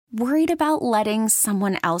Worried about letting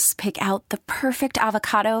someone else pick out the perfect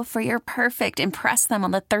avocado for your perfect impress them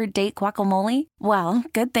on the third date guacamole? Well,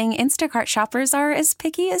 good thing Instacart shoppers are as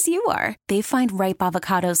picky as you are. They find ripe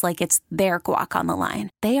avocados like it's their guac on the line.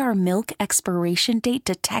 They are milk expiration date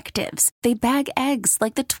detectives. They bag eggs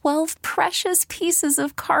like the 12 precious pieces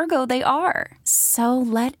of cargo they are. So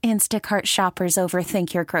let Instacart shoppers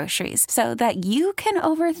overthink your groceries so that you can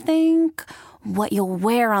overthink what you'll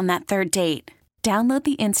wear on that third date. Download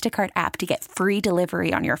the Instacart app to get free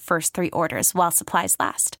delivery on your first 3 orders while supplies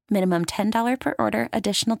last. Minimum $10 per order.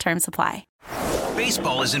 Additional terms apply.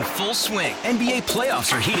 Baseball is in full swing. NBA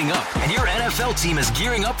playoffs are heating up, and your NFL team is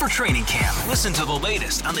gearing up for training camp. Listen to the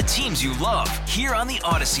latest on the teams you love here on the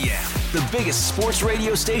Odyssey app. The biggest sports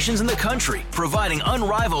radio stations in the country, providing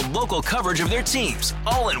unrivaled local coverage of their teams,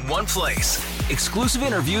 all in one place. Exclusive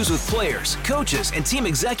interviews with players, coaches, and team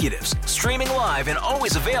executives, streaming live and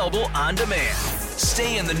always available on demand.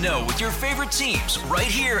 Stay in the know with your favorite teams right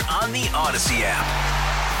here on the Odyssey app.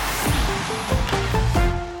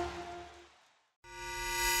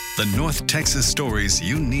 The North Texas stories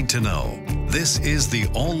you need to know. This is the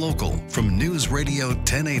All Local from News Radio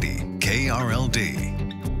 1080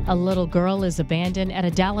 KRLD. A little girl is abandoned at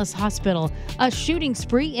a Dallas hospital. A shooting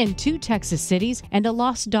spree in 2 Texas cities, and a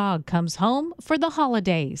lost dog comes home for the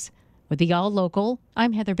holidays. With the All Local,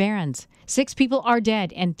 I'm Heather Behrens. 6 people are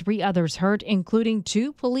dead and 3 others hurt, including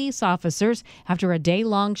 2 police officers, after a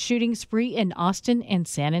day-long shooting spree in Austin and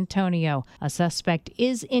San Antonio. A suspect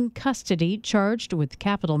is in custody, charged with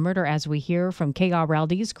capital murder, as we hear from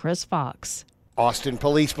KRLD's Chris Fox. Austin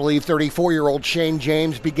police believe 34-year-old Shane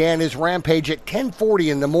James began his rampage at 10:40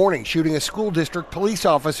 in the morning, shooting a school district police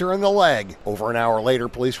officer in the leg. Over an hour later,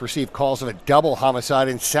 police received calls of a double homicide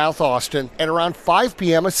in South Austin. At around 5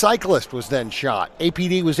 p.m., a cyclist was then shot.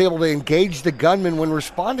 APD was able to engage the gunman when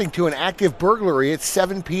responding to an active burglary at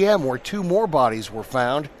 7 p.m., where 2 more bodies were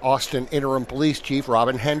found. Austin Interim Police Chief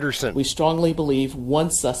Robin Henderson. We strongly believe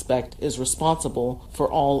one suspect is responsible for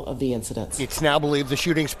all of the incidents. It's now believed the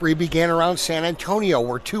shooting spree began around San Antonio,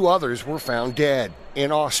 where 2 others were found dead.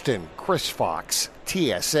 In Austin, Chris Fox,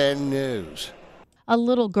 TSN News. A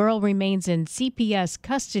little girl remains in CPS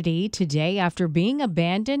custody today after being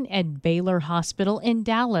abandoned at Baylor Hospital in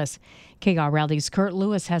Dallas. KRLD's Kurt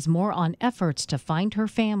Lewis has more on efforts to find her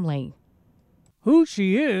family. Who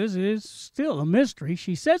she is still a mystery.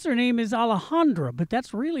 She says her name is Alejandra, but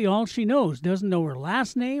that's really all she knows. Doesn't know her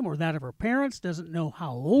last name or that of her parents, doesn't know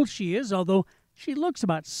how old she is, although she looks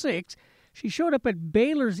about 6. She showed up at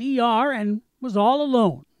Baylor's ER and was all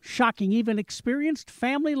alone, shocking even experienced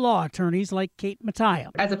family law attorneys like Kate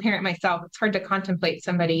Mattia. As a parent myself, it's hard to contemplate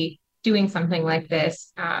somebody doing something like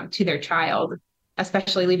this to their child,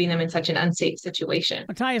 especially leaving them in such an unsafe situation.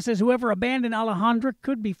 Mattia says whoever abandoned Alejandra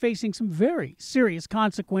could be facing some very serious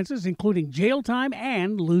consequences, including jail time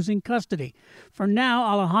and losing custody. For now,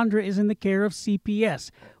 Alejandra is in the care of CPS.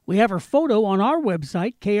 We have her photo on our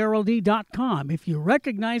website, KRLD.com. If you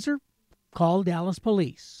recognize her, call Dallas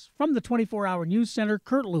Police. From the 24-Hour News Center,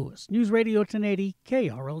 Kurt Lewis, News Radio 1080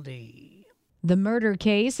 KRLD. The murder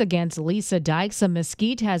case against Lisa Dykes of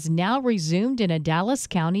Mesquite has now resumed in a Dallas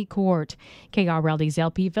County court. KRLD's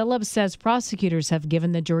LP Phillips says prosecutors have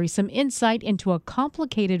given the jury some insight into a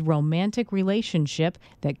complicated romantic relationship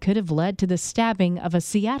that could have led to the stabbing of a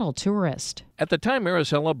Seattle tourist. At the time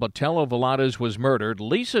Maricela Botello Velades was murdered,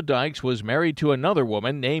 Lisa Dykes was married to another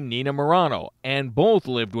woman named Nina Morano, and both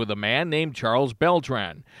lived with a man named Charles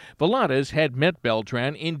Beltran. Velades had met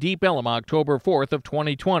Beltran in Deep Ellum October 4th of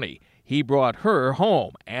 2020. He brought her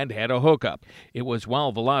home and had a hookup. It was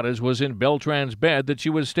while Velades was in Beltran's bed that she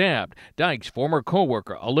was stabbed. Dykes' former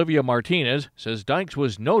co-worker, Olivia Martinez, says Dykes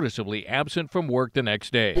was noticeably absent from work the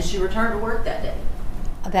next day. Did she return to work that day?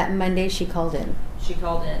 That Monday she called in. She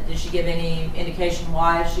called in. Did she give any indication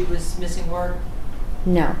why she was missing work?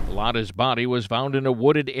 No. Velades' body was found in a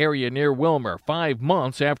wooded area near Wilmer 5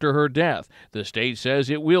 months after her death. The state says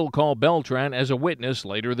it will call Beltran as a witness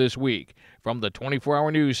later this week. From the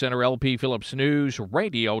 24-Hour News Center, LP Phillips News,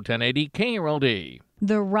 Radio 1080 KRLD.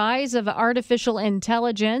 The rise of artificial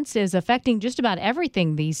intelligence is affecting just about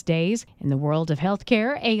everything these days. In the world of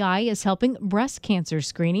healthcare, AI is helping breast cancer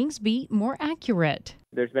screenings be more accurate.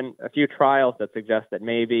 There's been a few trials that suggest that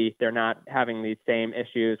maybe they're not having these same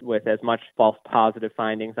issues with as much false positive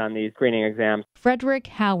findings on these screening exams. Frederick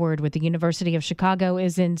Howard with the University of Chicago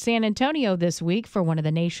is in San Antonio this week for one of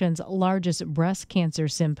the nation's largest breast cancer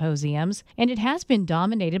symposiums, and it has been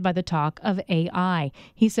dominated by the talk of AI.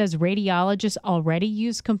 He says radiologists already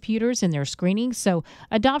use computers in their screening, so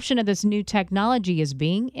adoption of this new technology is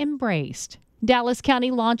being embraced. Dallas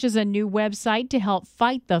County launches a new website to help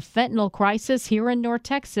fight the fentanyl crisis here in North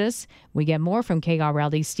Texas. We get more from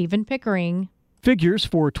KRLD's Stephen Pickering. Figures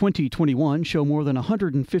for 2021 show more than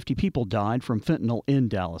 150 people died from fentanyl in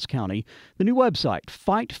Dallas County. The new website,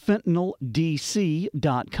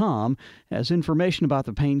 fightfentanyldc.com, has information about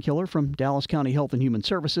the painkiller from Dallas County Health and Human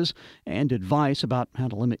Services and advice about how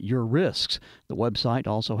to limit your risks. The website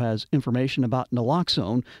also has information about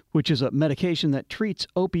naloxone, which is a medication that treats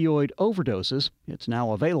opioid overdoses. It's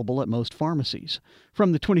now available at most pharmacies.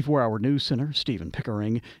 From the 24-Hour News Center, Stephen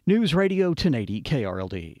Pickering, News Radio 1080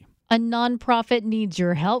 KRLD. A nonprofit needs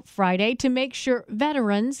your help Friday to make sure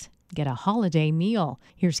veterans get a holiday meal.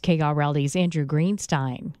 Here's KRLD's Andrew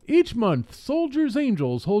Greenstein. Each month, Soldiers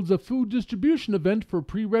Angels holds a food distribution event for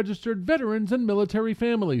pre-registered veterans and military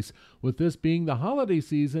families. With this being the holiday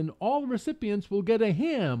season, all recipients will get a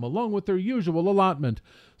ham along with their usual allotment.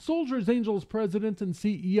 Soldiers Angels President and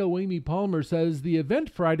CEO Amy Palmer says the event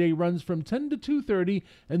Friday runs from 10 to 2:30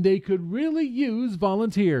 and they could really use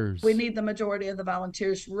volunteers. We need the majority of the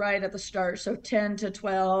volunteers right at the start, so 10 to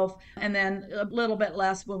 12, and then a little bit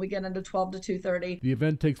less when we get into 12 to 2:30. The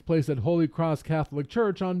event takes place at Holy Cross Catholic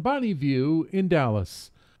Church on Bonnie View in Dallas.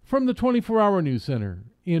 From the 24-Hour News Center,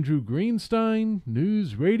 Andrew Greenstein,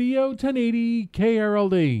 News Radio 1080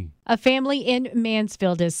 KRLD. A family in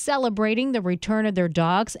Mansfield is celebrating the return of their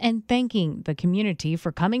dogs and thanking the community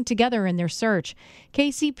for coming together in their search.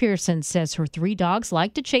 Casey Pearson says her 3 dogs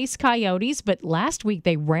like to chase coyotes, but last week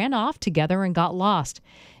they ran off together and got lost.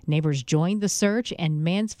 Neighbors joined the search, and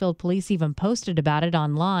Mansfield police even posted about it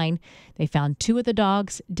online. They found 2 of the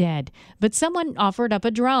dogs dead, but someone offered up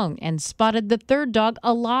a drone and spotted the 3rd dog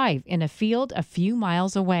alive in a field a few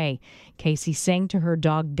miles away. Casey sang to her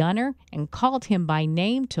dog Gunner and called him by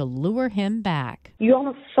name to lure him back. You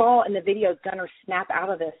almost saw in the video Gunner snap out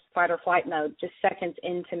of this fight or flight mode just seconds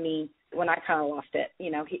into me when I kind of lost it. You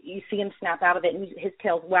know, you see him snap out of it and his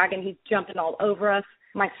tail's wagging. He's jumping all over us.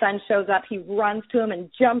 My son shows up. He runs to him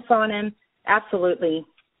and jumps on him. Absolutely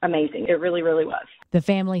amazing. It really, really was. The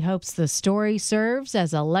family hopes the story serves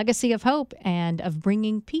as a legacy of hope and of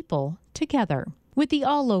bringing people together. With the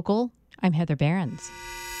All Local, I'm Heather Behrens.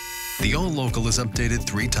 The All Local is updated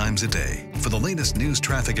 3 times a day. For the latest news,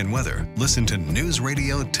 traffic, and weather, listen to News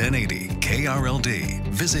Radio 1080 KRLD.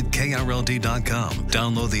 Visit KRLD.com,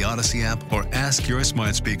 download the Odyssey app, or ask your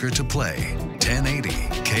smart speaker to play 1080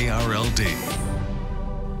 KRLD.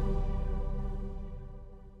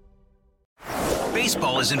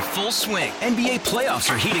 Baseball is in full swing. NBA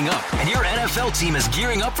playoffs are heating up, and your NFL team is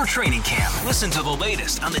gearing up for training camp. Listen to the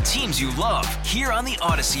latest on the teams you love here on the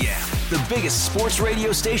Odyssey app. The biggest sports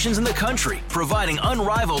radio stations in the country, providing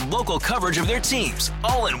unrivaled local coverage of their teams,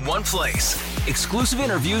 all in one place. Exclusive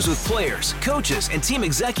interviews with players, coaches, and team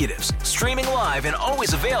executives, streaming live and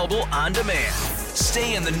always available on demand.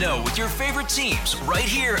 Stay in the know with your favorite teams right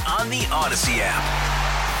here on the Odyssey app.